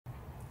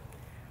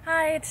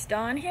Hi, it's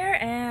Dawn here,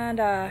 and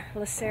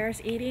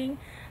Lasair's eating.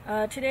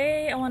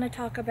 Today I want to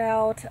talk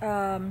about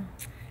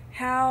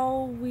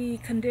how we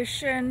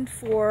conditioned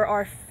for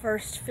our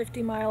first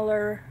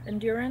 50-miler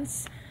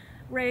endurance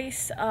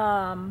race.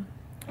 Kind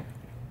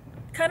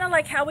of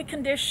like how we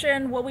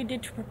conditioned, what we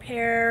did to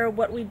prepare,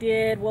 what we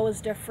did, what was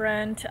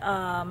different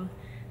than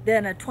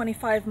a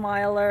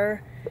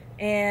 25-miler,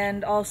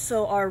 and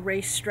also our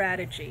race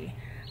strategy.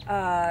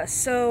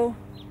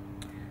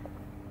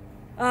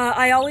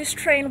 I always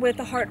train with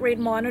a heart rate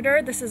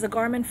monitor. This is a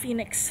Garmin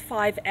Fenix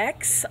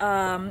 5X.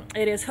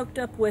 It is hooked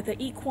up with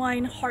an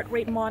equine heart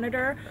rate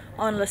monitor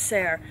on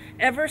Lasair.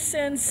 Ever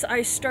since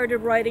I started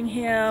riding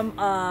him,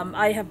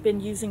 I have been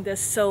using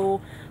this for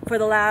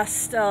the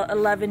last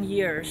 11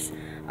 years.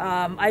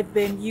 I've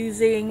been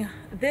using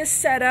this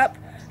setup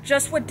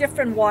just with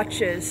different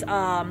watches.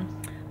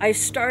 I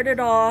started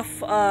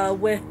off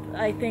with,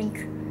 I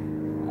think,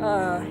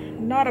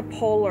 not a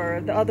Polar,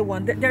 the other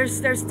one.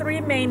 There's three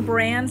main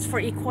brands for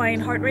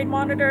equine heart rate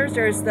monitors.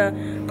 There's the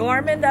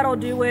Garmin that'll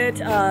do it,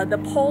 the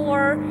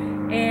Polar,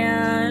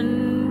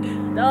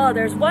 and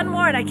there's one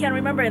more and I can't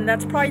remember, and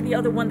that's probably the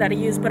other one that I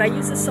use, but I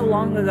used this so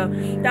long ago.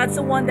 That's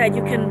the one that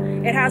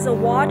it has a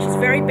watch, it's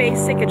very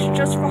basic, it's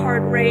just for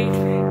heart rate,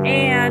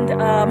 and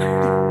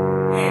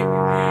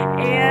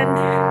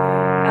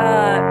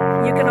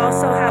you can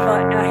also have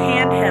a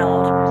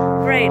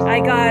handheld. Great, I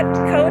got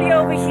Cody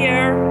over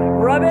here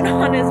rubbing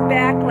on his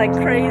back like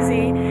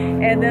crazy,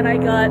 and then I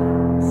got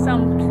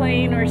some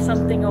plane or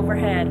something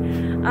overhead.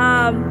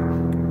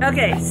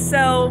 Okay,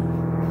 so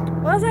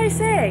what was I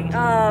saying?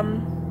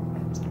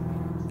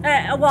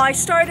 Well, I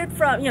started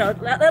from,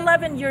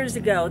 11 years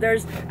ago.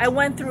 I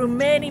went through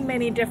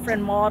many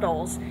different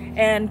models,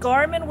 and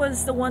Garmin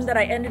was the one that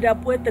I ended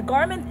up with. The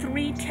Garmin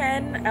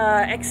 310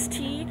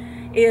 XT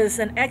is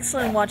an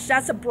excellent watch.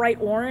 That's a bright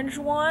orange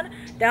one.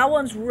 That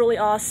one's really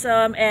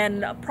awesome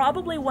and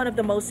probably one of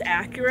the most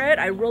accurate.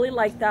 I really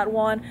like that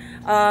one.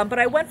 But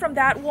I went from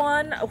that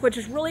one, which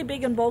is really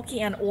big and bulky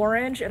and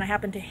orange, and I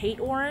happen to hate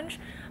orange,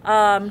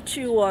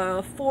 to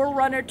a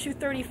Forerunner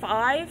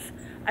 235,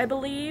 I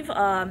believe. It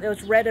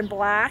was red and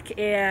black,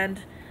 and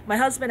my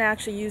husband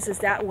actually uses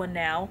that one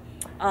now.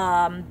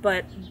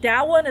 But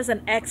that one is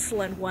an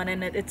excellent one,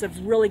 and it's a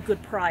really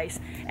good price.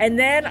 And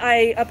then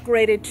I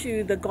upgraded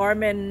to the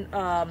Garmin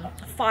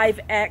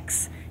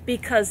 5X,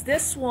 because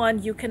this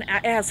one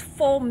it has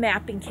full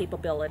mapping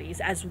capabilities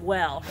as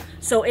well.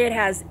 So it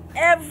has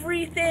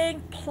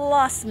everything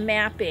plus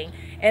mapping.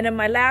 And in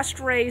my last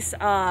race,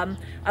 I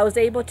was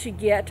able to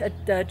get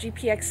the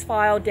GPX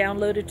file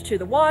downloaded to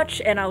the watch,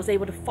 and I was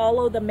able to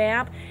follow the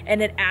map,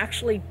 and it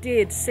actually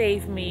did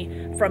save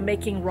me from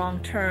making wrong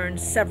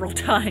turns several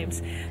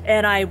times,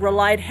 and I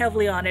relied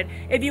heavily on it.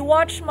 If you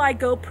watch my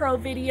GoPro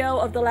video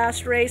of the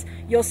last race,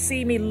 you'll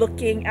see me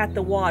looking at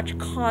the watch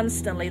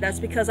constantly.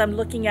 That's because I'm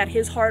looking at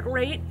his heart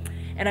rate,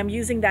 and I'm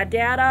using that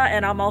data,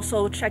 and I'm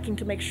also checking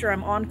to make sure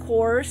I'm on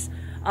course.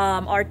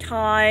 Our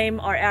time,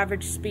 our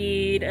average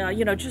speed,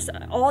 just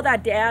all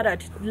that data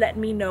to let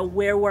me know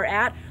where we're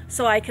at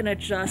so I can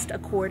adjust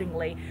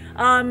accordingly.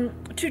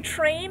 To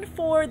train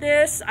for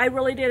this, I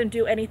really didn't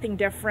do anything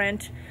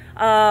different.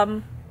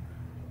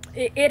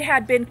 It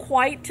had been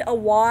quite a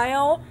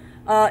while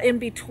in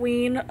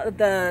between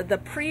the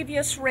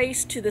previous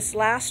race to this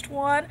last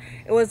one.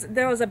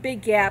 There was a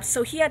big gap,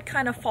 so he had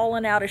kind of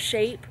fallen out of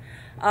shape.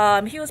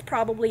 He was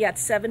probably at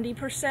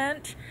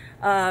 70%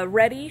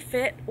 ready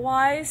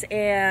fit-wise,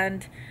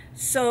 and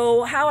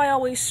so how I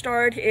always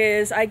start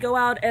is I go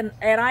out and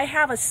I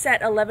have a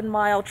set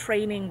 11-mile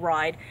training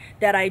ride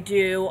that I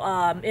do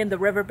in the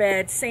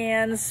riverbed,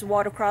 sands,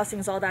 water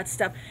crossings, all that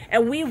stuff,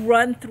 and we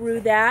run through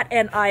that,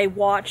 and I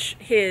watch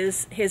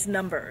his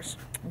numbers,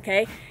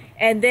 okay?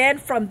 And then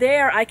from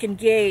there I can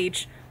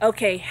gauge,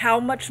 okay, how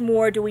much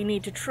more do we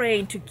need to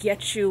train to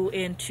get you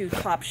into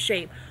top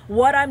shape?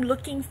 What I'm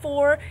looking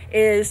for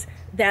is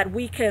that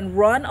we can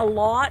run a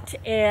lot,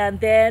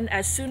 and then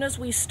as soon as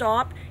we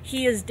stop,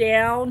 he is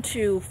down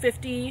to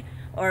 50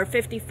 or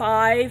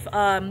 55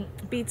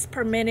 beats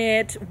per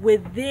minute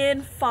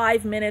within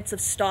 5 minutes of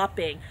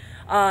stopping.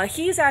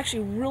 He's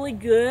actually really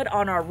good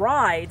on our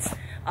rides.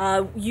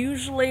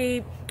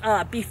 Usually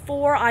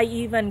before I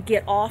even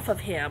get off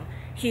of him,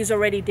 he's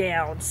already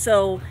down.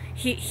 So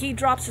he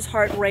drops his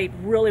heart rate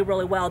really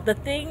well. The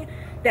thing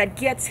that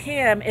gets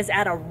him is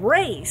at a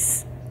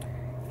race,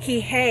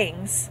 he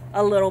hangs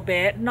a little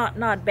bit,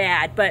 not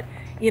bad, but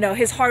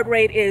his heart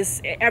rate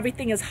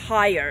everything is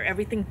higher,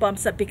 everything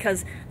bumps up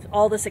because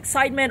all this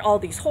excitement, all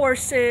these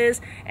horses,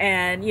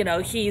 and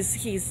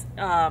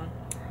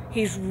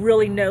he's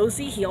really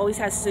nosy. He always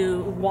has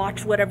to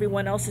watch what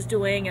everyone else is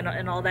doing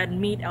and all that,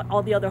 and meet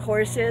all the other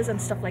horses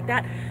and stuff like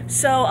that.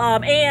 So,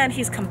 and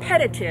he's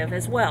competitive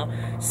as well.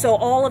 So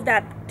all of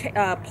that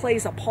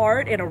plays a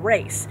part in a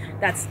race.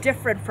 That's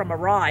different from a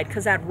ride,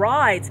 because at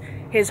rides,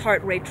 his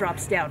heart rate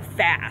drops down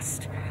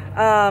fast.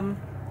 And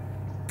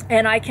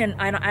I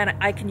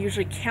can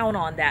usually count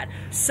on that.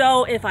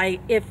 So if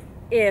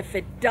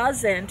it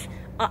doesn't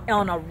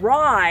on a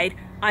ride,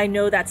 I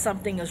know that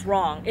something is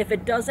wrong. If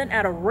it doesn't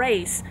at a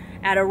race,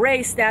 At a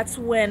race, that's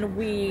when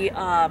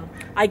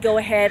I go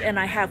ahead and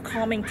I have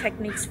calming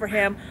techniques for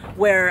him,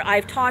 where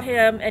I've taught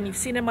him, and you've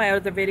seen in my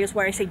other videos,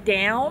 where I say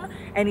down,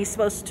 and he's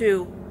supposed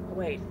to,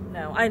 wait,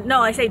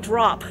 I say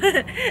drop.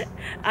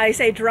 I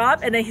say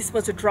drop, and then he's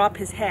supposed to drop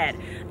his head.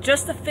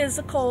 Just the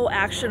physical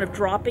action of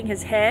dropping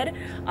his head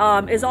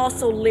is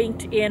also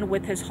linked in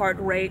with his heart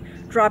rate,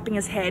 dropping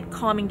his head,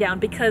 calming down,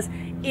 because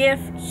if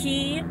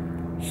he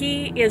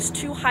is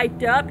too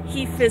hyped up,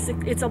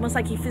 it's almost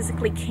like he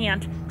physically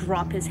can't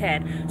drop his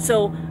head.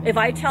 So if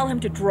I tell him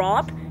to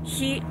drop,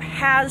 he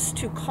has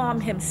to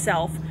calm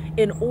himself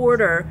in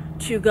order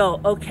to go,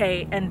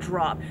 okay, and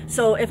drop.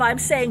 So if I'm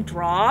saying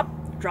drop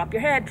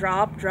your head,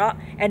 drop,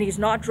 and he's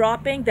not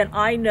dropping, then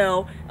I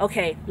know,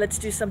 okay, let's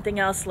do something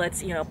else.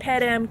 Let's,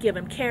 pet him, give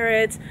him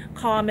carrots,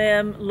 calm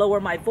him,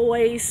 lower my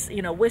voice,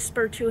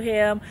 whisper to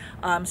him,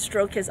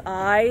 stroke his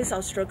eyes.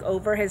 I'll stroke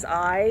over his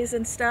eyes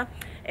and stuff.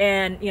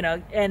 And,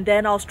 and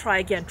then I'll try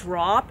again,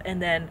 drop,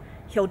 and then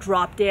he'll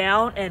drop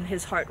down and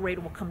his heart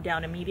rate will come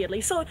down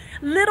immediately. So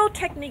little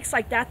techniques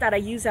like that I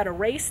use at a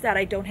race that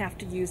I don't have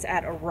to use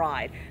at a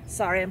ride.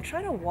 Sorry, I'm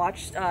trying to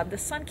watch, the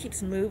sun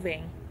keeps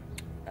moving.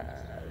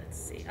 Let's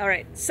see. All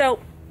right, so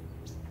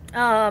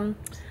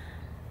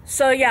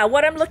yeah,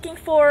 what I'm looking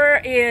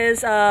for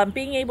is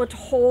being able to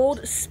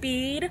hold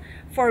speed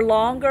for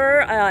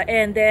longer,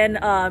 and then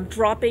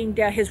dropping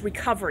down his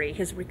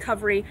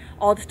recovery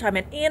all the time.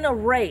 And in a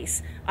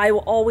race, I will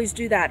always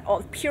do that.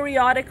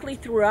 Periodically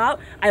throughout,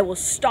 I will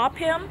stop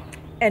him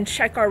and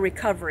check our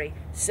recovery.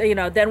 So,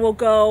 then we'll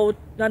go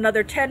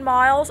another 10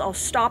 miles, I'll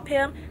stop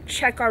him,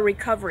 check our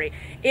recovery.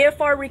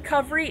 If our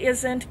recovery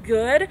isn't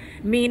good,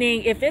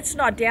 meaning if it's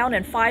not down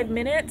in 5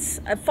 minutes,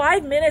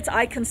 5 minutes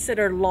I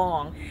consider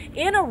long.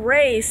 In a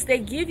race, they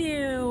give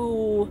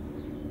you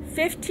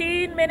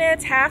 15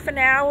 minutes, half an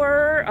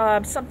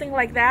hour, something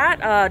like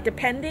that,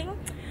 depending.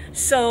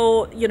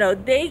 So,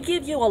 they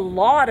give you a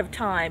lot of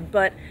time,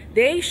 but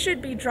they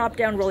should be dropped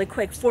down really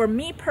quick. For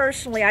me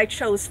personally, I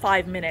chose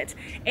 5 minutes,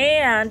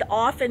 and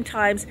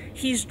oftentimes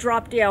he's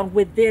dropped down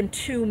within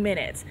 2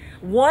 minutes.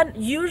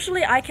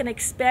 Usually I can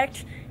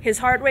expect his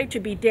heart rate to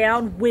be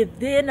down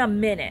within a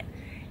minute.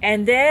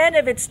 And then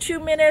if it's 2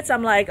 minutes,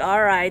 I'm like,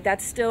 all right,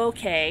 that's still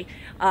okay.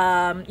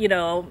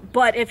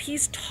 But if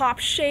he's top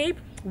shape,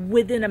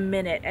 within a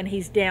minute, and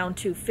he's down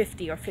to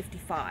 50 or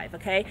 55,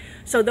 okay?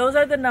 So those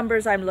are the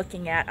numbers I'm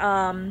looking at.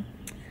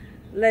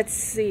 Let's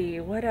see,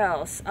 what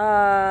else?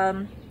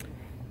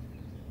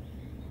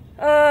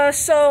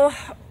 So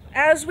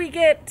as we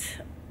get,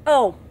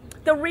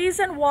 the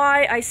reason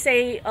why I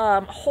say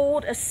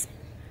one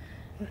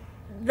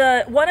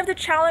of the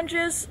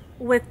challenges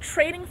with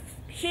training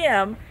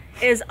him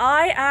is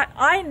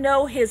I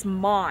know his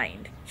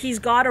mind. He's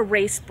got a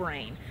race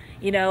brain.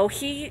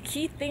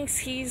 He thinks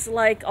he's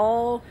like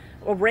all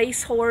a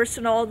racehorse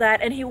and all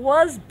that, and he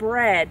was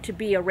bred to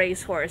be a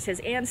racehorse, his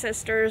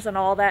ancestors and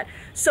all that.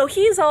 So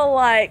he's all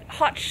like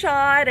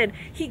hotshot, and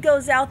he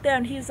goes out there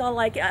and he's all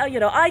like,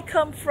 I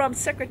come from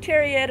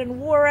Secretariat and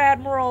War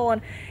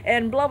Admiral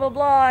and blah blah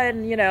blah,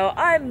 and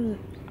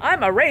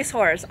I'm a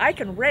racehorse. I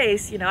can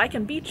race. I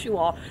can beat you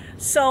all.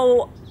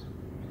 So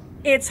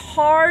it's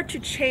hard to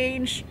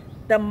change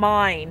the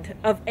mind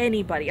of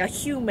anybody, a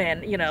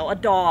human, a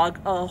dog,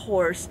 a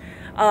horse,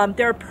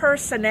 their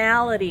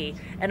personality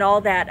and all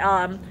that.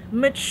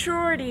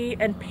 Maturity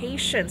and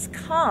patience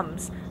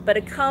comes, but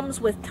it comes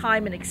with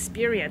time and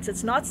experience.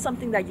 It's not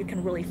something that you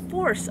can really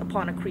force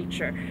upon a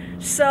creature.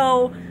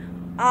 So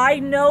I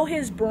know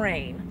his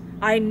brain.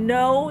 I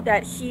know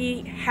that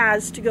he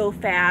has to go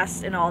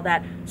fast and all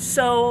that.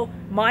 So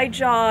my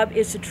job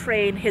is to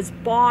train his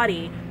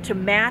body to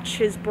match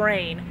his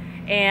brain,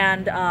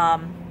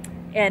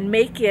 and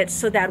make it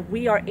so that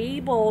we are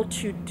able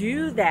to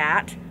do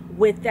that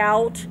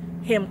without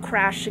him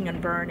crashing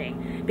and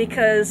burning.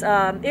 Because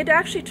it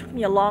actually took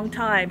me a long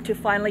time to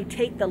finally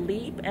take the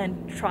leap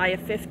and try a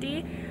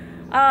 50.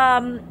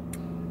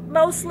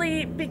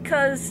 Mostly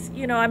because,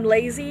 I'm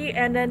lazy.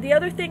 And then the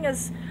other thing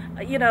is,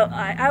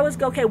 I always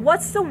go, okay,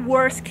 what's the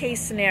worst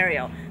case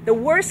scenario? The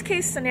worst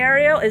case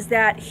scenario is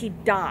that he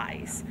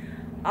dies.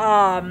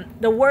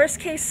 The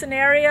worst case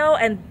scenario,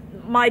 and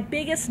my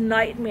biggest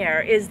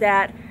nightmare, is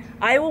that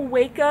I will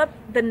wake up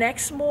the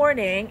next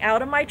morning come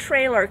out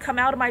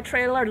of my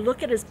trailer,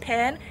 look at his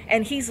pen,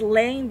 and he's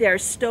laying there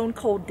stone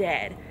cold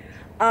dead.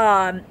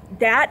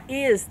 That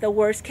is the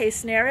worst case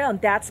scenario, and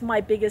that's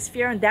my biggest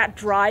fear, and that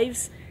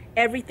drives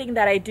everything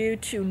that I do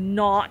to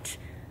not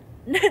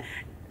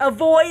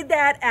avoid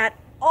that at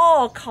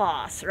all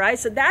costs, right?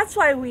 So that's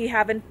why we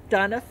haven't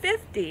done a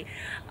 50.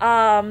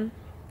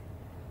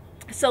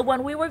 So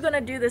when we were going to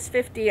do this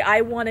 50,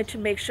 I wanted to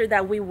make sure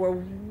that we were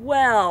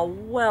well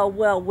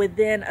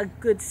within a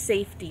good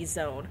safety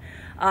zone.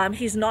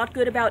 He's not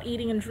good about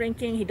eating and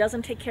drinking. He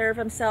doesn't take care of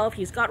himself.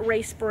 He's got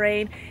race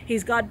brain.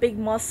 He's got big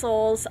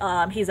muscles.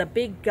 He's a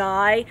big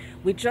guy.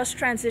 We just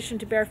transitioned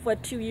to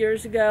barefoot 2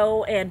 years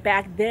ago, and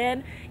back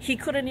then he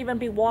couldn't even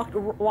be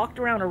walked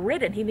around or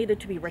ridden. He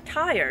needed to be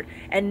retired.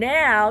 And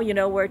now,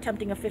 we're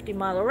attempting a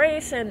 50-mile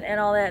race and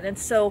all that. And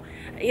so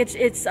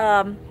it's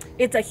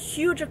it's a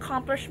huge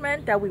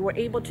accomplishment that we were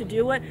able to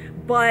do it,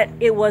 but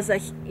it was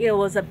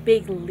a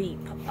big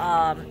leap,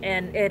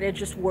 and it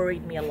just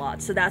worried me a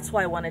lot. So that's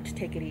why I wanted to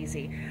take it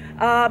easy.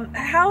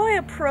 How I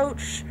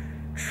approach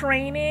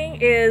training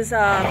is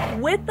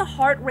with the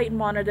heart rate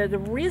monitor. The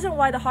reason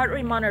why the heart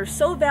rate monitor is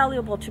so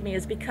valuable to me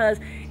is because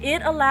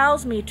it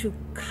allows me to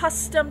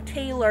custom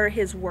tailor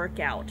his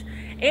workout,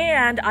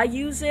 and I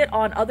use it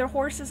on other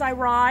horses I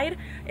ride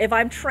if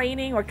I'm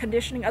training or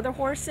conditioning other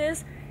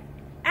horses.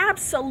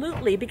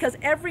 Absolutely, because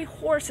every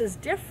horse is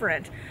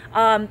different.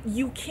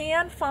 You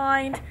can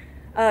find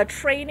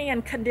training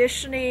and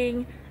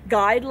conditioning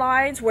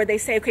guidelines where they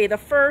say, okay, the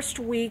first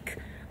week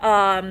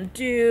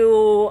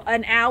do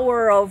an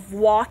hour of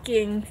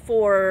walking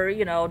for,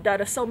 you know,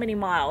 so many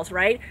miles,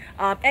 right?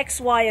 X,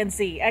 Y, and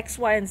Z, X,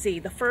 Y, and Z.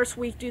 The first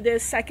week do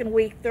this, second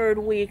week, third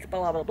week,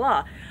 blah, blah,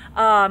 blah.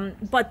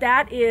 But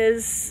that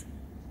is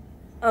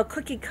a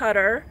cookie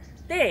cutter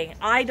thing.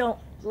 I don't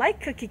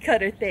like cookie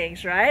cutter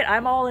things, right?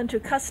 I'm all into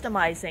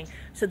customizing.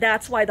 So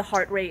that's why the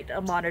heart rate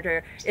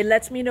monitor, it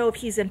lets me know if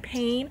he's in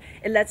pain,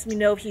 it lets me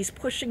know if he's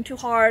pushing too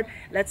hard,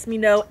 lets me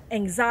know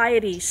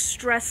anxiety,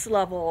 stress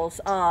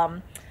levels,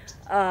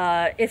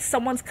 if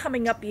someone's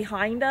coming up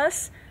behind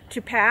us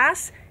to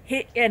pass,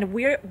 and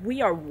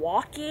we are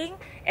walking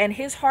and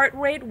his heart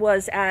rate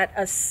was at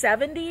a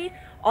 70,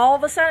 all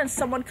of a sudden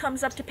someone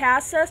comes up to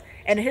pass us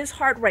and his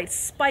heart rate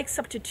spikes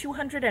up to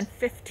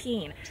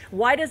 215.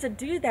 Why does it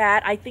do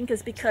that? I think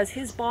is because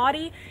his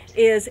body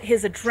is,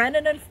 his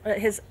adrenaline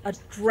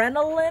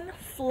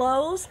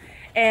flows,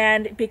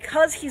 and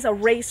because he's a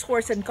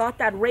racehorse and got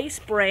that race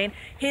brain,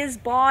 his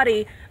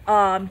body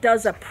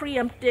does a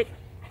preemptive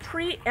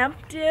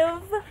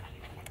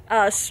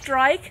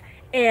strike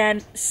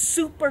and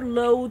super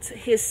loads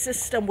his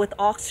system with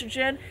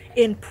oxygen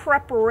in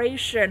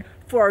preparation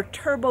for a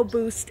turbo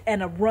boost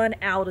and a run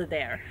out of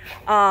there.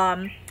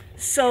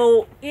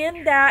 So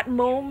in that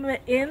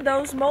moment, in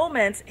those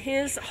moments,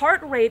 his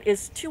heart rate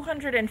is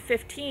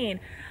 215.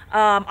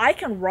 I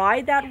can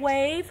ride that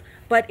wave,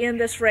 but in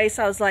this race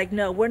I was like,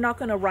 no, we're not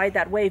going to ride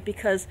that wave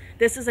because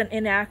this is an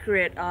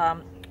inaccurate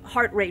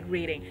heart rate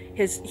reading.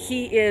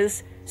 He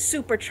is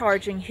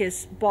supercharging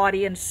his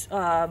body and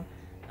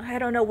I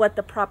don't know what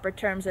the proper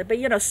terms are, but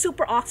you know,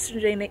 super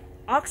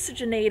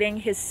oxygenating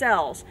his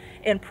cells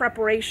in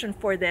preparation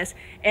for this,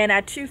 and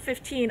at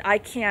 215 I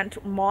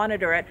can't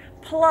monitor it.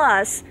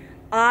 Plus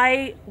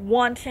I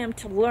want him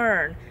to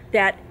learn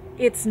that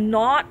it's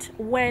not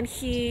when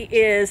he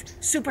is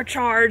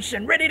supercharged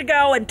and ready to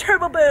go and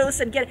turbo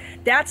boost and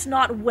that's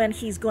not when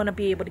he's going to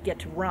be able to get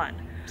to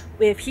run.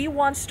 If he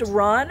wants to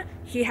run,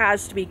 he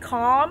has to be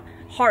calm,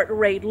 heart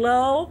rate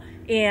low,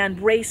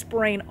 and race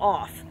brain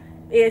off.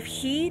 If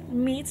he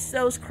meets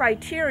those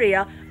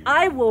criteria,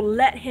 I will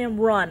let him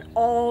run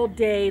all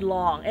day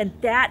long, and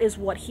that is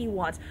what he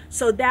wants.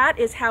 So that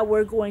is how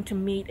we're going to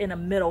meet in a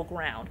middle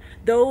ground.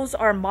 Those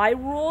are my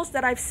rules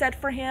that I've set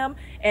for him,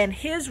 and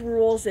his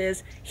rules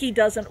is he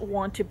doesn't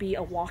want to be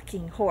a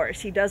walking horse.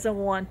 He doesn't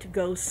want to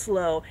go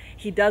slow.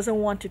 He doesn't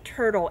want to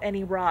turtle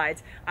any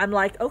rides. I'm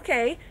like,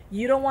 okay,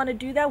 you don't want to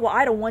do that? Well,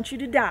 I don't want you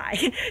to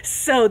die.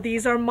 So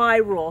these are my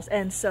rules,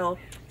 and so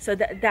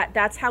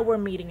that's how we're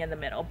meeting in the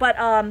middle.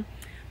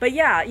 But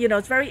yeah, you know,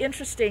 it's very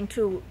interesting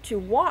to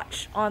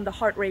watch on the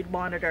heart rate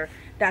monitor,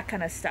 that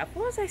kind of stuff.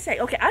 What was I saying?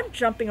 Okay, I'm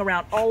jumping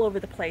around all over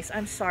the place.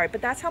 I'm sorry, but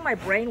that's how my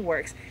brain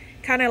works.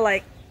 Kind of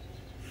like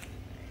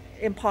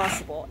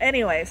impossible.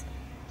 Anyways,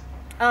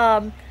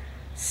 what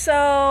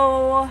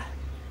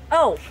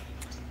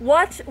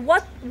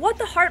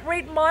the heart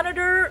rate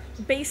monitor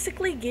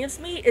basically gives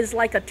me is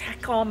like a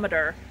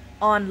tachometer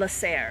on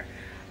Lasair.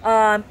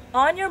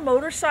 On your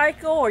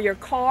motorcycle or your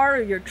car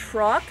or your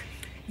truck,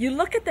 you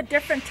look at the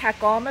different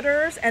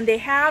tachometers and they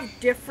have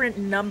different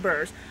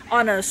numbers.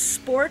 On a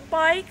sport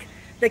bike,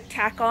 the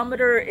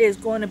tachometer is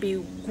going to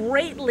be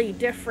greatly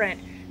different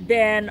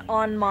than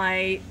on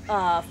my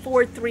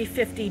Ford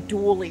 350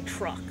 dually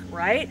truck,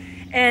 right?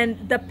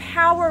 And the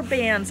power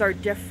bands are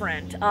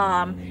different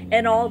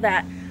and all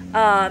that.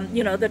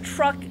 You know, the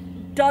truck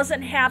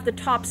doesn't have the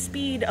top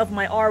speed of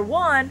my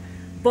R1,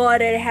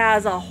 but it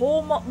has a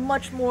whole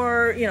much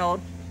more, you know,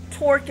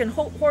 torque and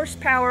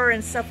horsepower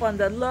and stuff on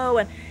the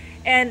low,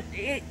 and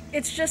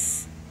it's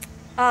just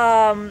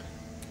all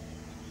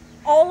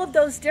of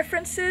those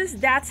differences.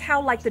 That's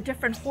how like the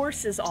different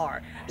horses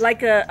are,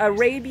 like a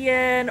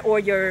Arabian or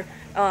your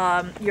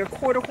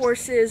quarter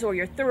horses or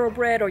your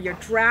thoroughbred or your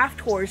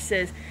draft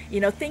horses. You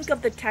know, think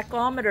of the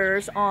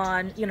tachometers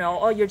on, you know,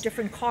 all your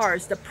different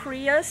cars, the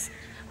Prius,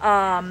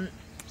 the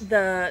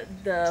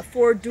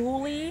Ford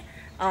dually,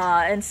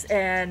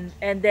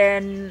 and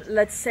then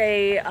let's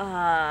say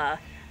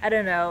I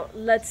don't know,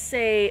 let's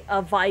say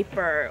a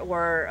Viper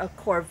or a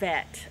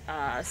Corvette,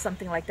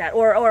 something like that,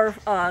 or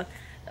a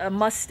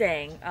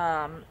Mustang,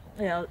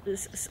 you know,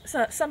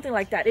 something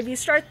like that. If you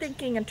start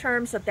thinking in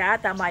terms of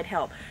that, that might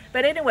help.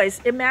 But anyways,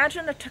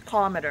 imagine a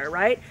tachometer,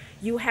 right?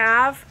 You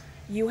have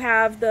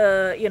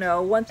the, you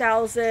know,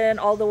 1,000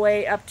 all the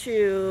way up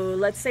to,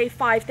 let's say,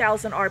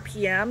 5,000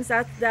 RPMs.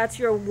 That's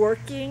your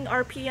working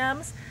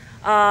RPMs.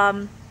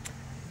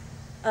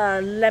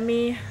 let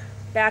me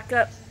back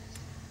up.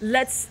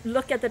 Let's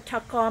look at the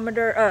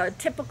tachometer,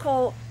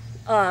 typical,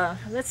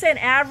 let's say an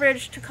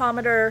average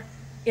tachometer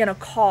in a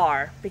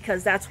car,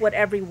 because that's what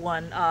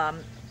everyone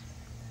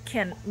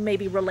can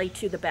maybe relate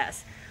to the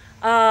best.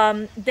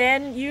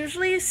 Then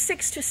usually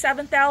 6,000 to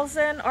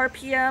 7,000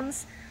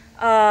 RPMs.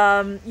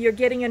 You're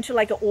getting into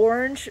like an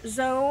orange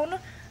zone.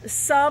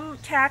 Some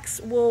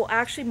tachs will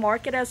actually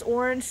mark it as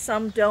orange,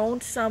 some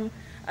don't, some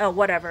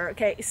whatever.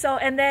 Okay, so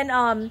and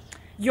then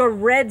your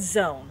red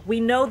zone. We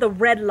know the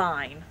red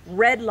line.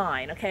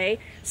 Okay,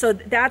 so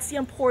that's the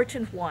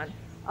important one.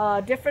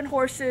 Different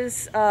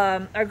horses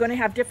are going to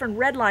have different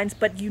red lines,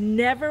 but you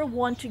never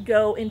want to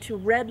go into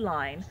red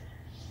line.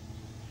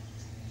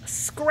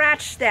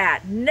 Scratch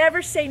that.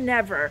 Never say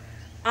never.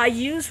 I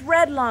use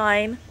red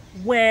line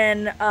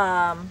when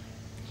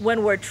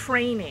we're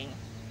training,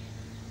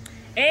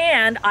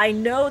 and I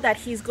know that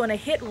he's going to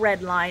hit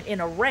red line in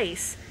a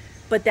race,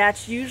 but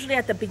that's usually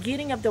at the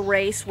beginning of the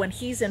race when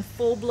he's in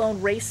full-blown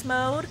race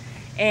mode,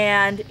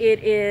 and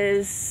it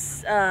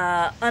is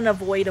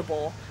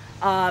unavoidable.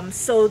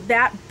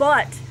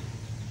 But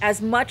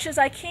as much as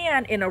I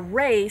can in a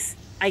race,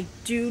 I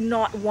do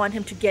not want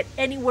him to get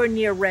anywhere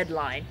near red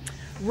line.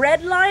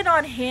 Red line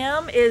on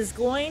him is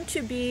going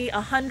to be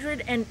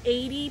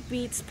 180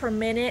 beats per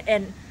minute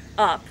and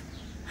up.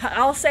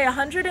 I'll say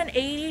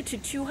 180 to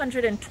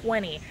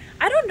 220.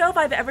 I don't know if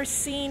I've ever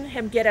seen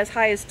him get as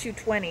high as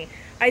 220.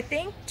 I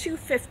think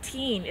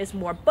 215 is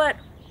more, but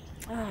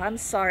I'm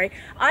sorry.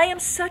 I am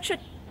such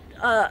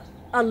a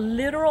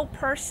literal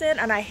person,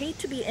 and I hate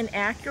to be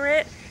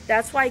inaccurate.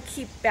 That's why I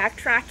keep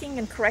backtracking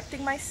and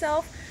correcting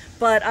myself.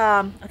 But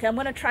okay, I'm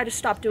gonna try to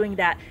stop doing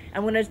that.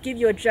 I'm gonna give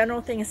you a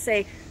general thing and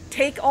say,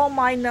 take all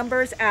my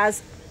numbers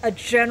as a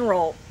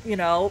general, you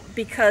know,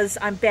 because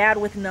I'm bad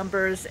with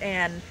numbers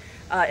and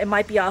it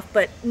might be off,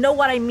 but know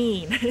what I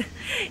mean.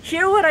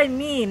 Hear what I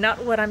mean,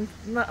 not what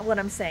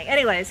I'm saying.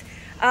 Anyways,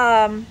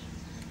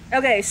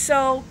 okay,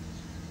 so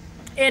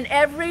in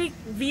every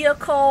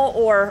vehicle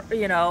or,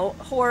 you know,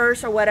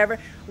 horse or whatever,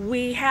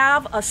 we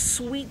have a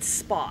sweet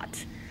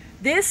spot.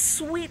 This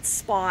sweet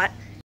spot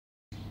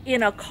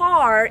in a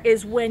car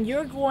is when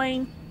you're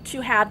going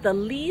to have the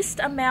least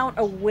amount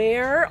of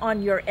wear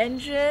on your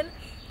engine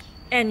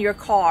and your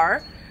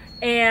car,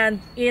 and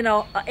you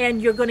know,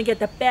 and you're going to get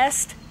the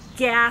best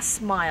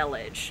gas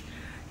mileage.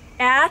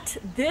 At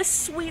this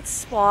sweet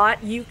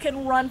spot, you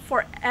can run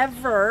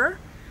forever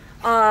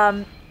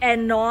and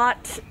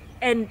not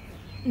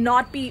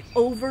be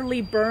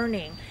overly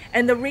burning.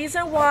 And the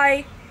reason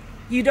why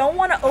you don't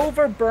want to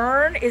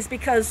overburn is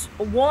because,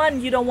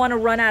 one, you don't want to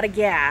run out of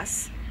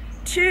gas.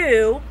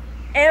 Two,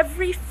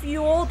 every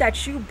fuel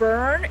that you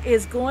burn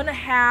is going to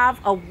have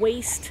a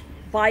waste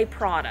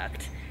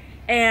byproduct.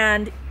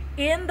 And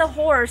in the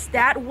horse,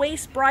 that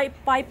waste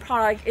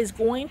byproduct is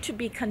going to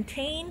be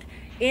contained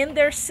in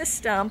their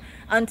system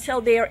until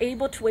they are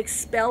able to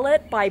expel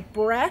it by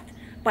breath,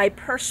 by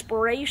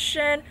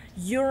perspiration,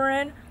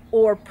 urine,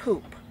 or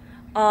poop.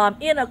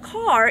 In a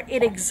car,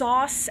 it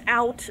exhausts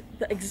out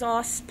the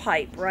exhaust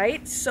pipe,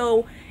 right?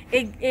 So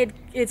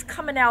it's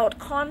coming out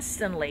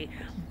constantly.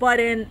 But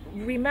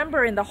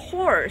remember, in the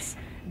horse,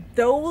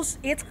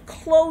 it's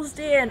closed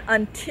in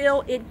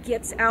until it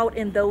gets out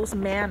in those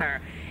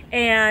manner.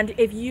 And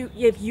if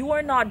you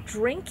are not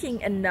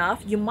drinking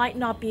enough, you might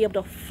not be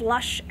able to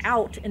flush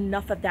out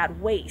enough of that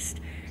waste.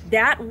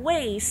 That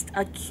waste,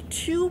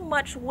 too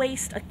much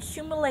waste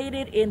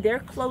accumulated in their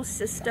closed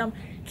system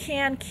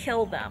can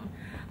kill them.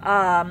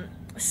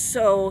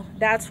 So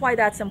that's why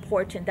that's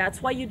important.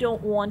 That's why you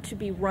don't want to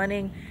be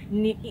running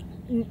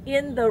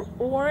in the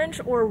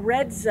orange or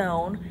red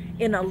zone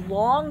in a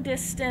long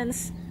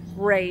distance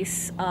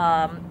race,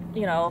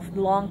 you know,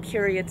 long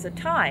periods of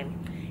time.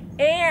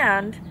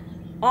 And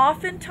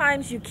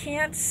oftentimes you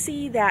can't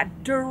see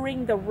that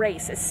during the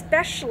race,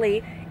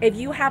 especially if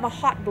you have a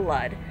hot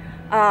blood,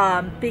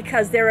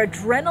 because their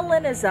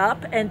adrenaline is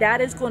up, and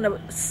that is going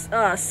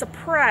to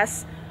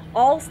suppress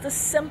all the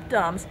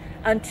symptoms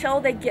until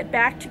they get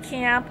back to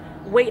camp,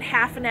 wait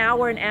half an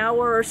hour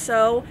or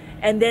so,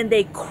 and then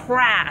they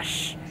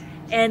crash.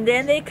 And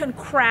then they can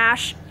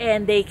crash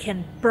and they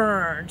can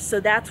burn. So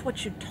that's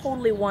what you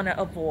totally want to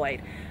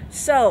avoid.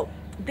 So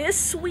this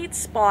sweet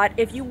spot,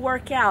 if you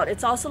work out,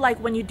 it's also like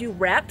when you do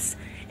reps.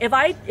 If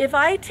I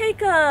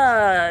take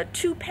a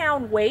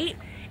 2-pound weight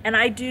and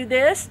I do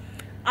this,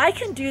 I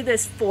can do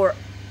this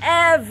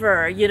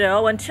forever, you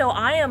know, until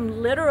I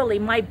am literally,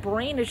 my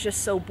brain is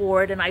just so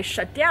bored and I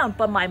shut down,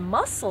 but my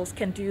muscles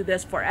can do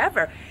this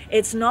forever.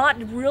 It's not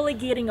really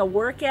getting a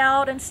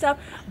workout and stuff,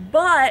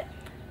 but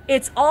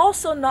it's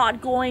also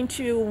not going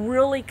to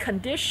really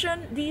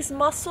condition these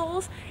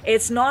muscles.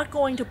 It's not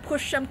going to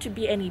push them to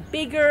be any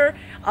bigger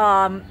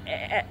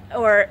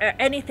or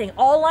anything.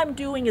 All I'm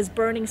doing is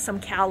burning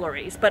some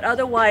calories, but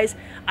otherwise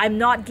I'm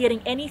not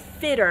getting any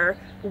fitter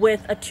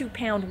with a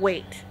 2-pound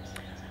weight.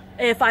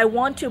 If I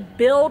want to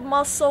build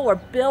muscle or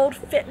build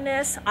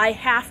fitness, I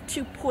have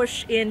to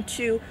push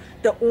into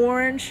the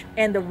orange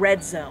and the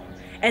red zone.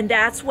 And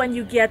that's when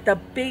you get the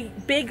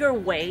bigger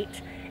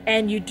weight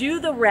and you do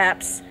the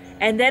reps,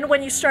 and then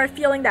when you start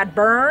feeling that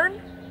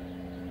burn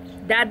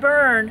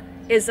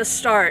is the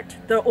start,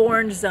 the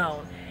orange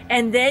zone.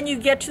 And then you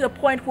get to the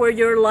point where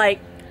you're like,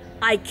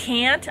 I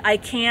can't,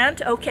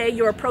 okay,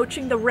 you're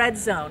approaching the red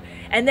zone.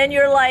 And then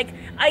you're like,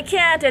 I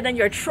can't, and then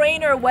your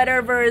trainer or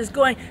whatever is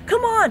going,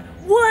 come on,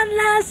 one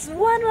last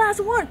one,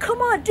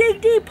 come on, dig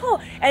deep, pull.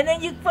 And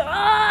then you,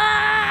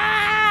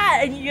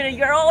 and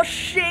you're all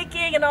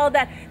shaking and all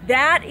that.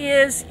 That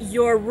is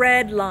your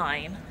red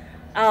line.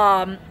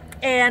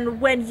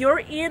 And when you're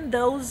in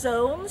those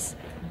zones,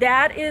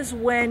 that is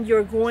when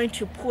you're going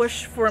to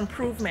push for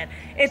improvement.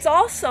 It's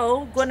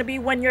also going to be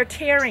when you're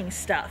tearing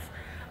stuff.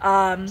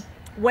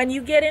 When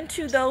you get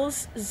into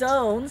those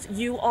zones,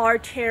 you are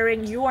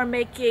tearing, you are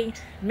making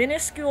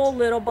minuscule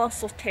little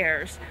muscle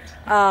tears.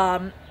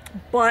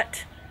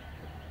 But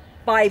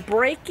by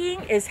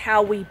breaking is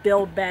how we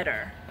build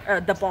better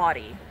the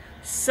body.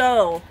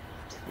 So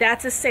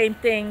that's the same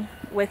thing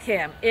with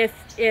him.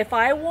 If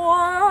I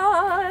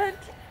want,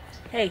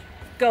 hey,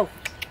 go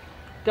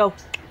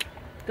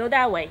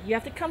that way. You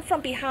have to come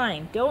from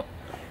behind. Don't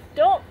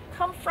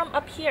come from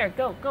up here.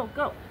 Go.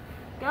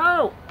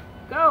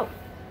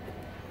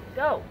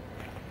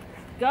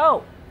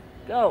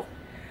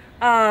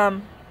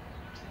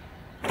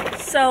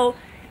 So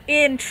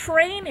in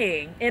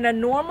training, in a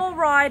normal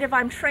ride, if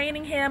I'm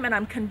training him and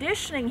I'm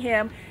conditioning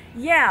him,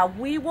 yeah,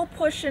 we will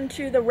push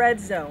into the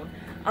red zone,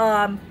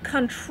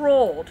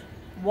 controlled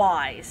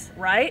wise,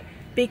 right?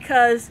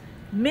 Because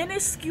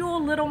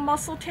minuscule little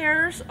muscle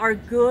tears are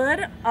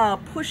good.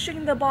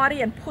 Pushing the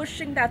body and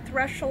pushing that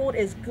threshold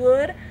is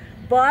good,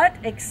 but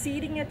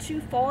exceeding it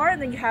too far,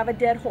 and then you have a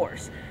dead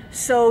horse.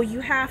 So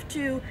you have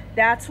to,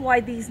 that's why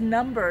these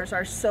numbers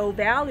are so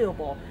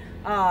valuable.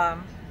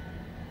 Okay,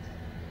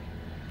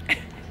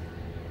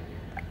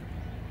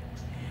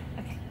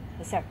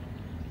 Lasair.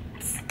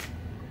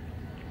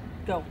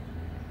 Go.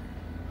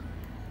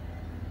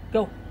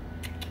 Good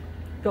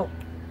boy.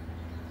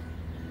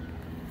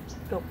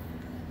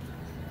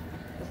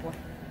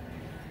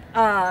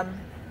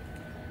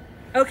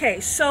 Okay,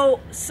 so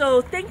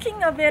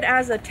thinking of it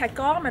as a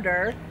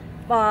tachometer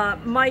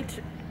might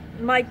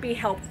be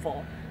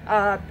helpful.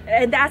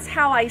 And that's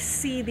how I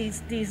see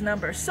these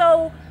numbers.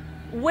 So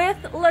with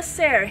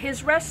Lasair,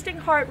 his resting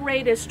heart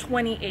rate is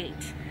 28.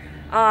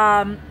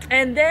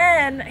 And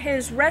then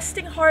his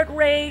resting heart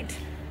rate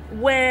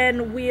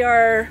when we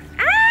are,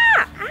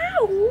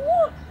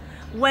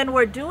 when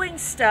we're doing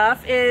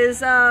stuff is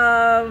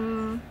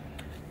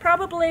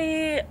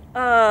probably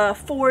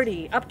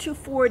 40, up to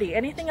 40.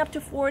 Anything up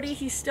to 40,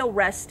 he's still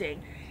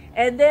resting.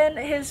 And then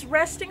his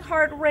resting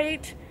heart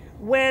rate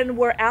when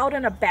we're out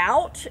and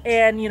about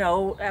and, you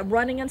know,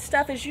 running and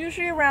stuff is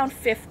usually around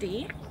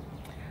 50.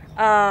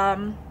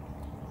 And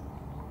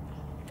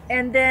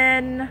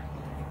then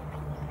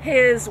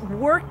his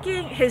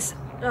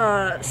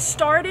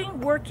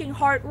starting working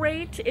heart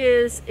rate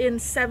is in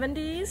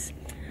 70s.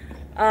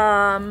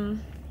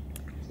 And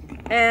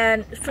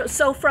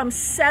so from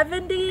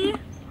 70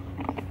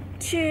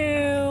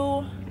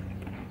 to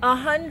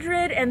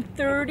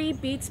 130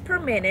 beats per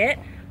minute,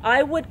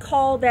 I would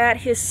call that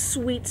his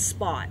sweet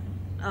spot.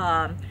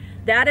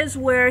 That is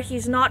where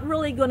he's not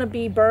really going to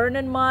be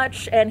burning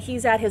much, and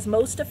he's at his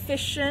most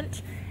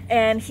efficient,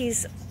 and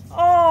he's,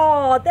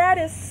 oh, that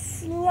is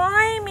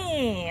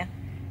slimy,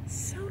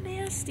 so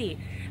nasty.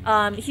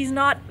 He's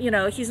not, you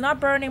know, he's not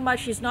burning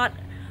much, he's not,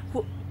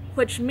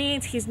 which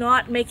means he's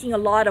not making a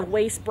lot of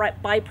waste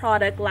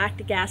byproduct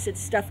lactic acid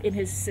stuff in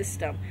his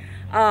system.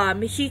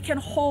 He can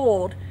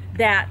hold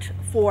that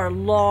for a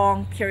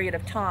long period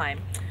of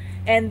time.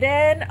 And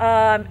then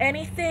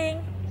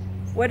anything,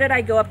 what did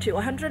I go up to?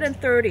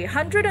 130.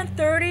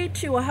 130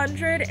 to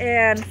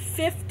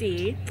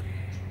 150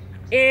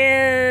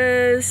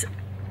 is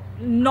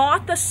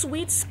not the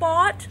sweet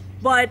spot,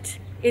 but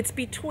it's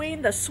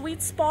between the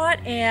sweet spot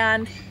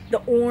and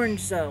the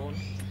orange zone.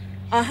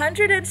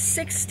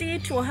 160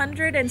 to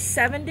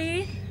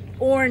 170,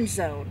 orange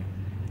zone.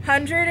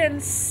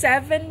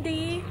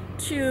 170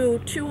 to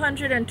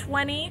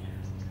 220,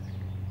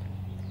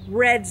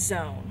 red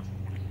zone.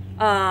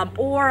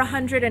 Or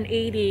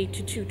 180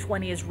 to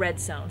 220 is red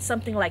zone,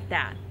 something like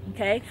that,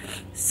 okay?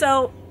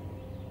 So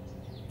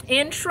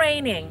in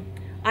training,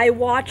 I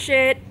watch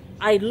it,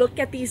 I look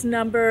at these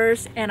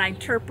numbers, and I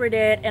interpret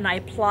it, and I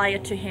apply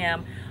it to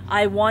him.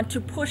 I want to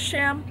push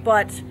him,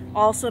 but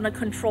also in a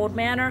controlled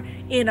manner.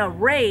 In a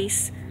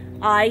race,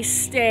 I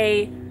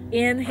stay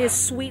in his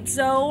sweet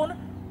zone,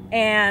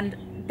 and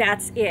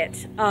that's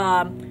it.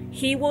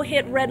 He will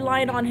hit red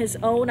line on his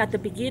own at the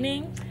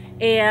beginning,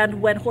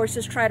 and when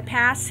horses try to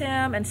pass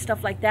him and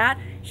stuff like that,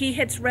 he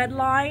hits red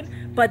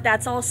line, but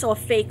that's also a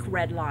fake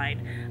red line.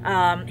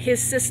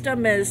 His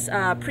system is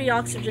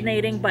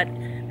pre-oxygenating,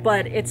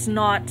 but it's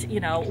not,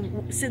 you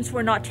know, since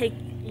we're not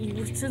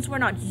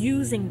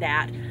using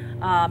that.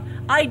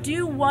 I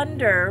do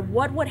wonder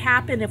what would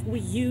happen if we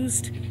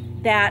used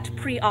that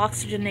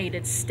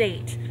pre-oxygenated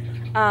state.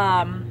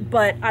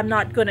 But I'm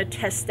not going to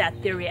test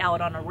that theory out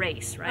on a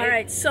race, right? All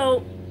right,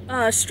 so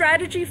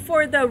strategy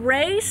for the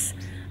race.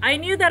 I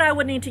knew that I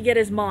would need to get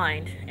his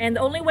mind, and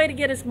the only way to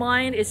get his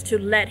mind is to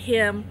let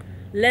him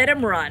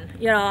run.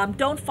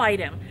 Don't fight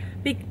him.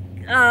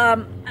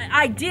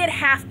 I did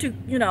have to,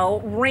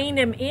 rein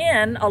him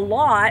in a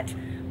lot,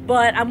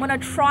 but I'm gonna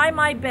try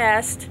my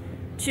best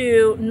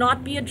to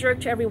not be a jerk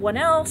to everyone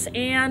else,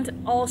 and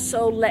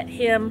also let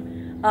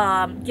him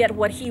get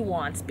what he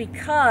wants,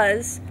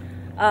 because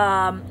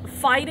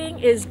fighting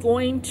is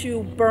going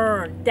to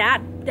burn.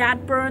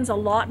 That burns a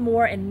lot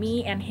more in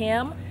me and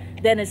him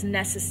than is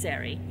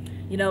necessary.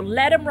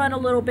 Let him run a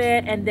little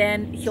bit, and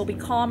then he'll be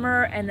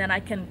calmer, and then I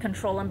can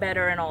control him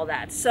better and all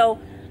that. So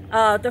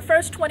the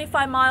first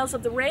 25 miles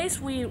of the race,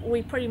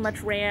 we pretty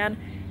much ran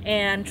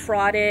and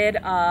trotted,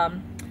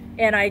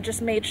 and I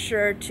just made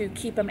sure to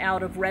keep him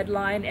out of red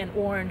line and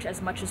orange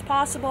as much as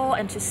possible,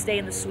 and to stay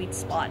in the sweet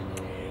spot.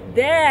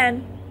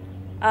 Then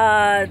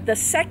the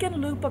second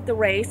loop of the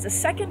race, the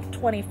second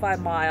 25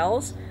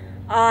 miles,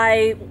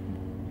 I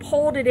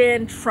pulled it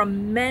in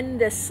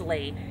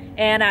tremendously.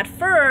 And at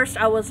first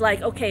I was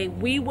like, okay,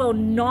 we will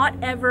not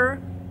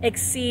ever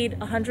exceed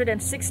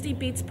 160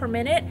 beats per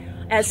minute.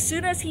 As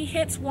soon as he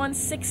hits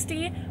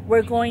 160,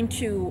 we're going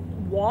to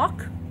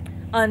walk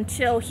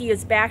until he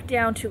is back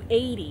down to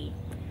 80.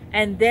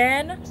 And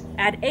then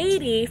at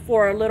 80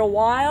 for a little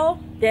while,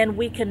 then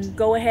we can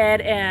go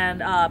ahead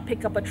and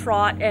pick up a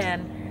trot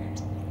and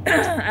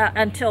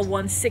until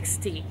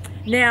 160.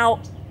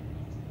 Now,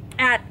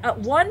 at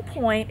one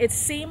point, it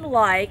seemed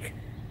like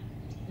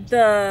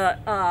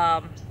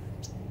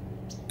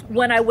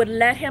when I would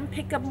let him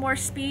pick up more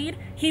speed,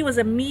 he was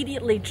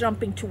immediately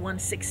jumping to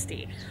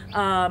 160.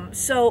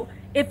 So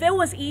if it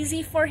was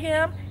easy for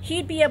him,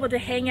 he'd be able to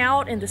hang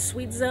out in the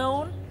sweet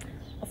zone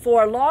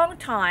for a long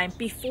time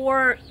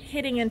before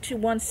hitting into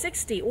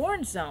 160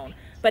 orange zone.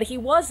 But he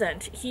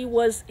wasn't. He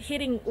was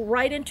hitting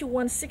right into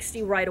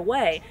 160 right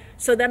away.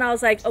 So then I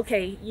was like,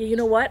 okay, you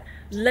know what?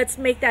 Let's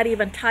make that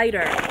even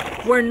tighter.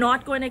 We're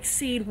not going to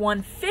exceed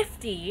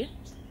 150,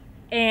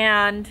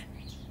 and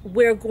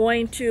we're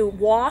going to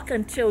walk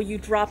until you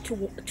drop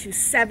to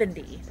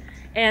 70.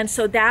 And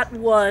so that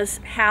was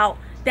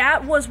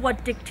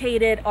what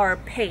dictated our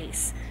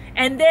pace.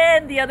 And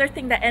then the other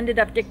thing that ended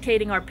up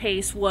dictating our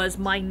pace was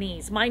my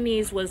knees. My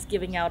knees was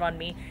giving out on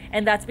me,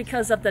 and that's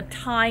because of the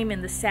time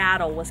in the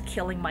saddle was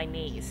killing my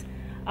knees.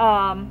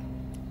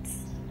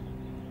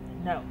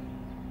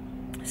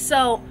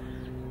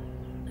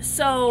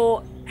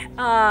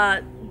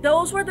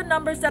 Those were the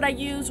numbers that I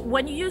use.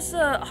 When you use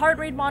the heart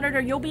rate monitor,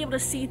 you'll be able to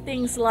see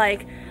things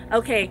like,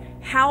 okay,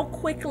 how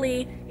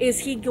quickly is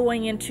he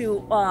going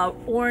into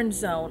orange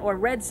zone or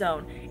red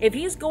zone? If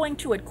he's going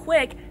to it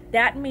quick,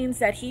 that means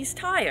that he's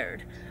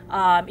tired,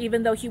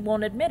 even though he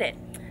won't admit it.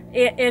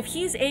 If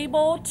he's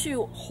able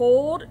to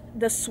hold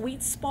the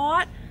sweet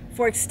spot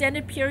for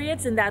extended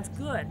periods, and that's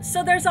good.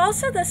 So there's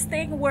also this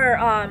thing where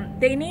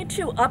they need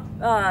to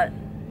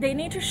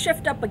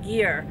shift up a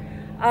gear.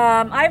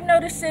 I've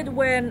noticed it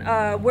when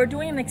we're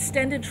doing an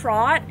extended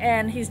trot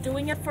and he's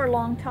doing it for a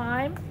long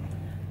time,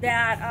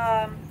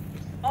 that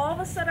all of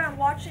a sudden I'm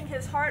watching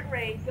his heart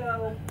rate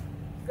go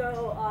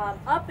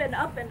up and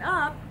up and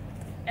up,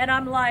 and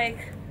I'm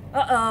like,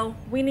 uh-oh,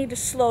 we need to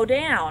slow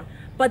down.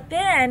 But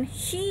then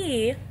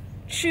he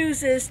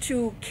chooses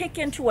to kick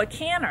into a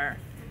canter,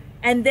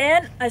 and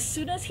then as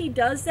soon as he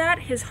does that,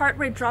 his heart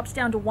rate drops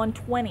down to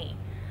 120.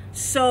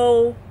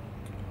 So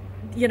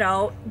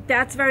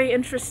that's very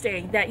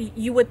interesting, that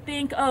you would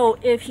think, oh,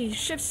 if he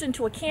shifts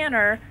into a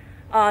canter,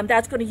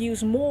 that's going to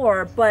use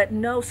more, but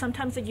no,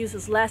 sometimes it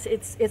uses less.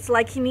 It's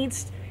like he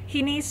needs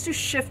to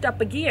shift up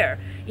a gear,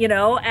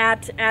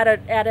 at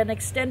an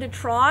extended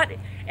trot,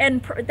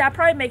 and that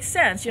probably makes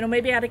sense.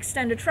 Maybe at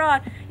extended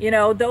trot,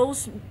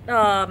 those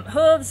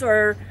hooves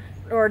or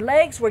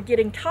legs were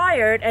getting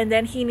tired, and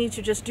then he needs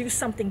to just do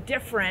something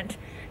different,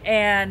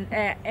 and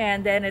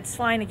then it's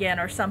fine again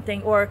or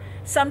something. Or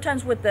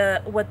sometimes with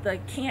the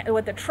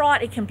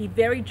trot, it can be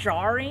very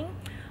jarring,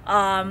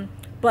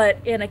 but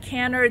in a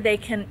canter they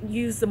can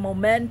use the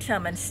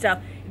momentum and stuff.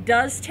 It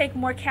does take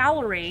more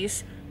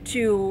calories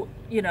to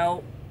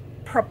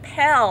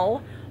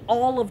propel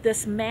all of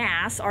this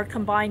mass, our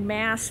combined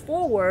mass,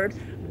 forward,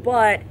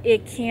 but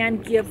it can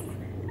give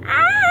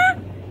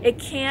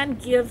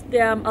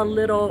them a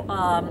little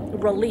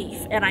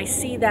relief, and I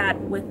see that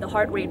with the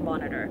heart rate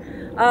monitor.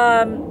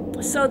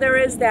 So there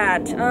is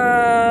that.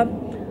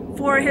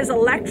 For his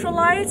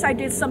electrolytes, I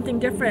did something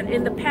different.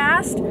 In the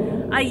past,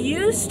 I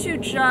used to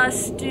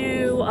just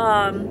do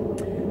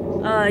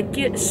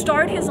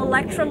start his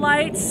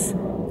electrolytes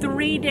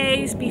 3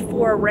 days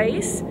before a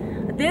race.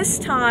 This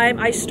time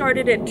I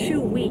started it 2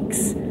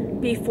 weeks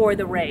before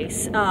the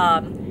race,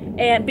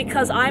 and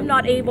because I'm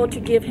not able to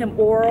give him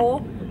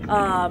oral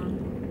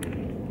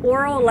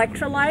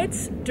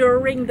electrolytes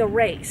during the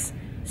race,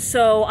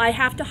 so I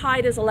have to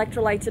hide his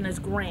electrolytes in his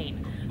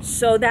grain.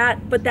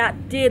 But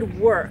that did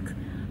work.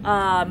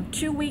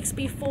 2 weeks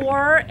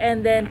before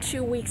and then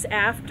 2 weeks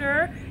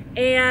after,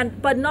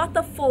 but not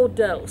the full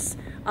dose.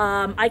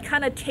 I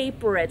kind of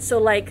taper it, so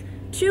like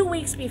 2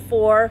 weeks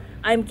before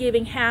I'm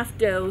giving half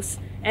dose,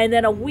 and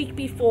then a week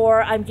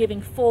before I'm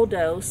giving full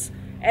dose,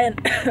 and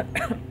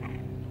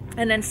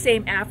and then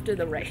same after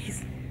the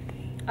race.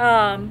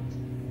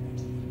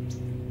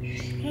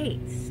 Hey,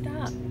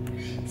 stop.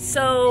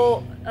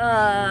 So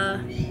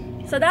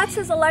so that's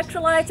his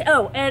electrolytes.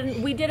 Oh,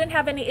 and we didn't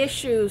have any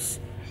issues.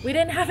 We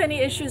didn't have any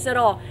issues at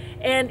all.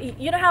 And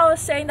you know how I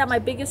was saying that my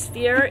biggest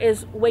fear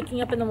is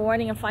waking up in the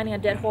morning and finding a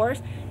dead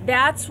horse?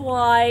 That's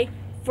why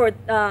for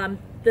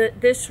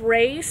this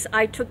race,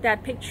 I took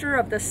that picture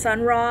of the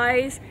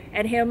sunrise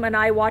and him and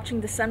I watching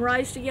the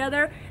sunrise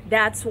together.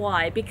 That's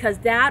why, because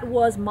that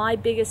was my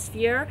biggest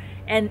fear.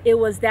 And it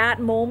was that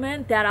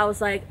moment that I was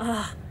like,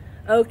 oh,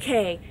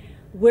 okay,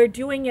 we're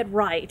doing it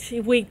right.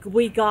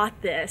 We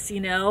got this,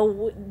 you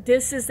know.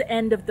 This is the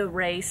end of the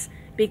race.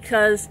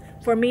 Because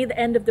for me, the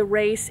end of the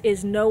race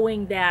is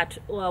knowing that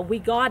we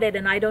got it,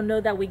 and I don't know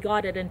that we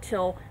got it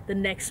until the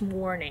next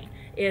morning.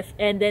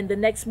 And then the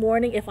next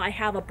morning, if I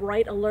have a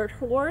bright, alert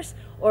horse,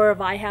 or if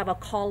I have a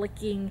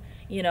colicking,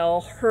 you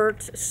know,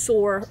 hurt,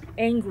 sore,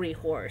 angry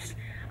horse.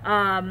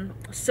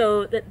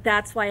 So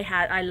that's why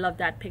I love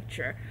that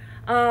picture.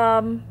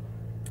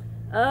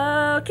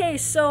 Okay,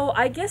 so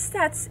I guess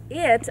that's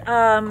it.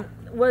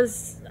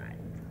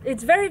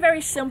 It's very,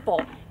 very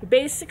simple. You're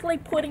basically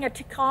putting a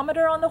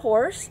tachometer on the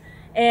horse,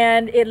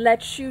 and it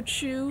lets you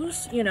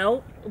choose, you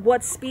know,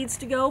 what speeds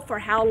to go for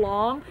how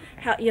long,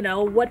 how, you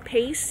know, what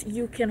pace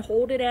you can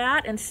hold it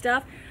at and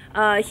stuff.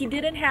 He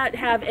didn't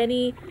have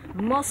any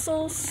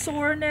muscle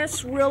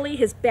soreness, really.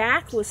 His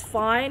back was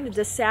fine.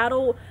 The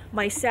saddle,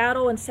 my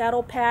saddle and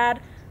saddle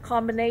pad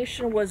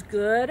combination was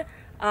good.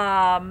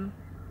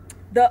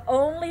 The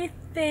only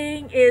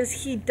thing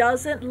is he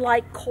doesn't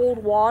like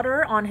cold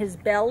water on his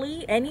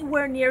belly,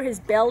 anywhere near his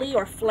belly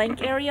or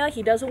flank area.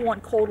 He doesn't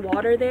want cold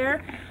water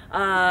there.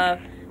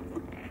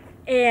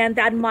 And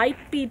that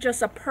might be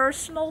just a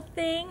personal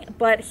thing,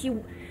 but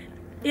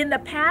in the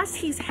past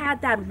he's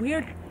had that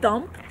weird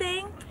thump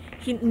thing.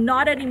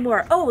 Not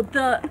anymore. Oh,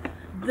 the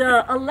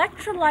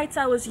electrolytes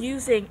I was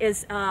using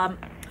is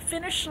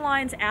Finish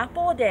Line's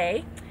Apple a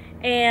Day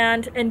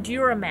and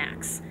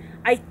Enduramax.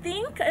 I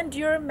think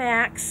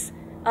Enduramax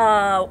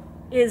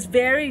is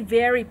very,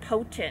 very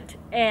potent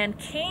and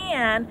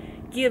can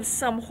give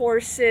some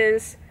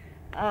horses,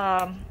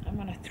 I'm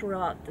gonna throw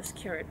out this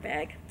carrot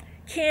bag,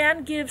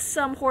 can give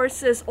some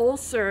horses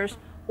ulcers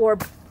or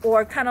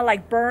kind of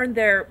like burn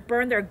their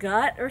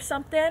gut or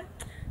something.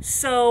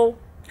 So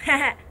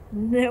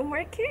no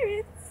more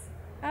carrots.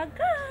 Oh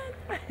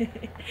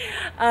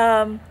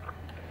God.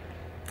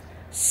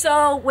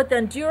 So with the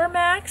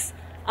Enduramax,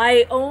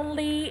 I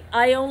only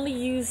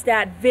use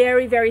that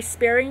very, very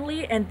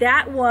sparingly, and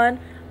that one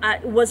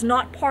was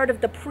not part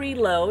of the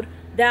preload.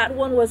 That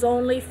one was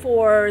only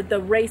for the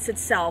race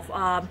itself.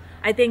 I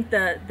think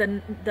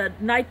the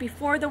night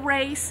before the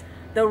race,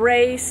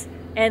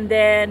 and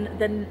then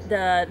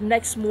the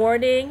next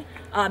morning,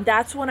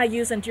 that's when I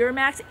use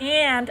Enduramax,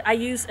 and I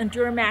use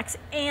Enduramax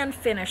and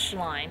Finish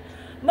Line.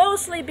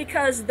 Mostly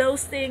because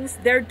those things,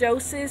 their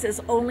doses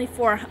is only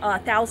for a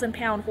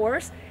 1,000-pound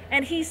horse,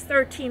 and he's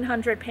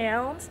 1,300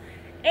 pounds,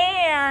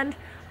 and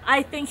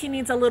I think he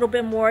needs a little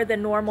bit more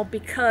than normal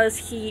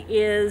because he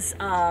is,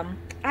 I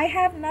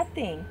have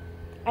nothing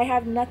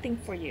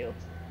for you.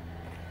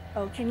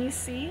 Oh, can you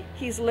see?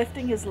 He's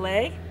lifting his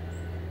leg.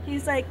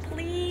 He's like,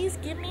 please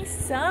give me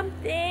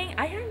something.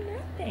 I have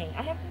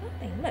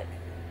nothing. Look,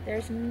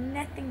 there's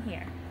nothing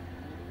here.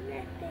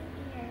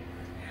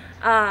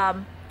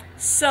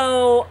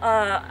 So,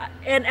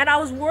 and I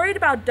was worried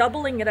about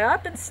doubling it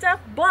up and stuff,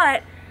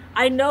 but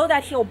I know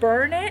that he'll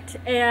burn it,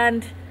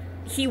 and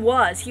he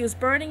was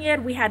burning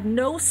it. We had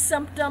no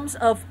symptoms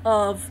of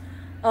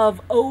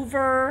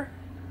overloading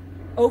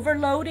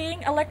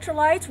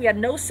electrolytes. We had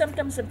no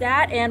symptoms of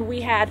that, and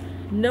we had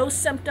no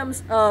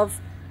symptoms of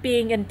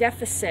being in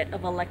deficit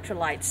of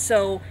electrolytes.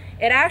 So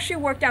it actually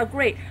worked out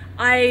great.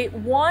 I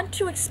want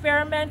to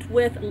experiment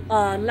with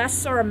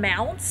lesser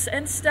amounts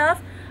and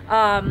stuff,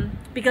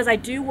 because I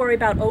do worry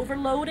about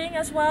overloading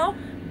as well.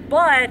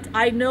 But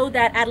I know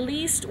that at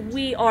least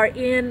we are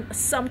in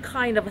some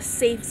kind of a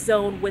safe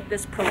zone with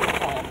this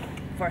protocol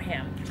for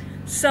him.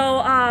 So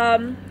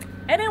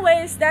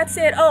anyways, that's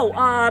it. Oh,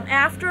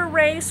 after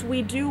race,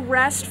 we do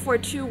rest for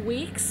 2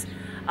 weeks.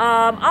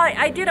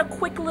 I did a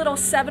quick little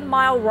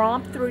 7-mile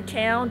romp through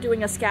town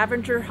doing a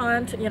scavenger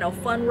hunt, you know,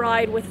 fun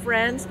ride with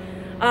friends.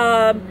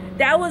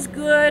 That was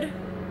good.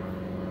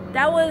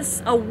 That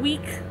was a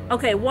week,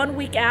 okay, 1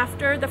 week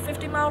after the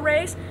 50-mile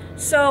race.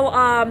 So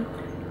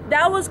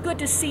that was good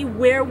to see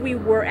where we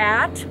were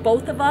at,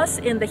 both of us,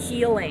 in the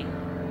healing.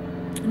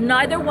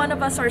 Neither one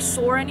of us are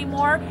sore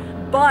anymore,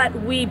 but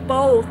we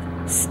both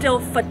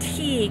still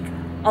fatigue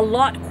a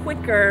lot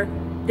quicker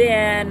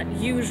than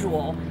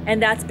usual,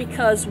 and that's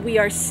because we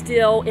are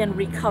still in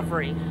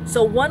recovery.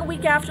 So 1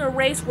 week after a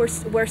race,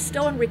 we're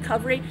still in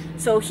recovery,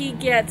 so he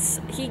gets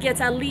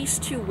at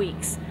least 2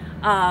 weeks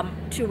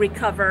to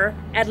recover,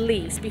 at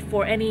least,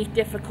 before any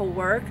difficult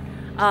work.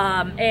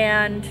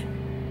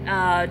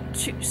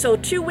 So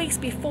 2 weeks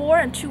before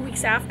and 2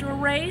 weeks after a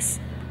race,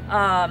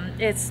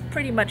 It's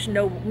pretty much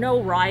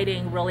no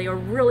riding really, or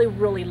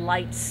really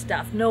light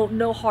stuff.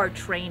 No hard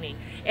training.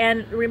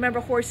 And remember,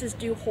 horses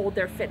do hold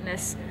their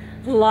fitness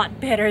a lot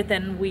better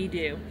than we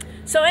do.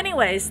 So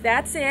anyways,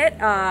 that's it.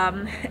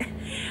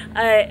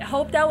 I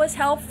hope that was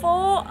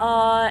helpful.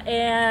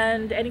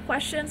 And any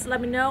questions, let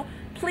me know.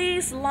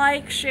 Please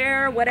like,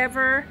 share,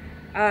 whatever,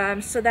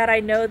 so that I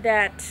know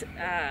that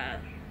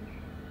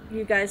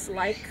you guys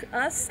like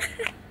us.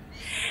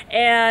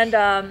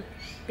 And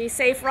be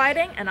safe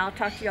riding, and I'll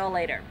talk to y'all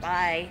later.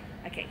 Bye.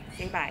 Okay,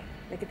 say bye.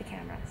 Look at the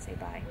camera. Say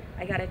bye.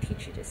 I gotta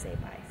teach you to say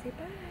bye. Say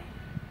bye.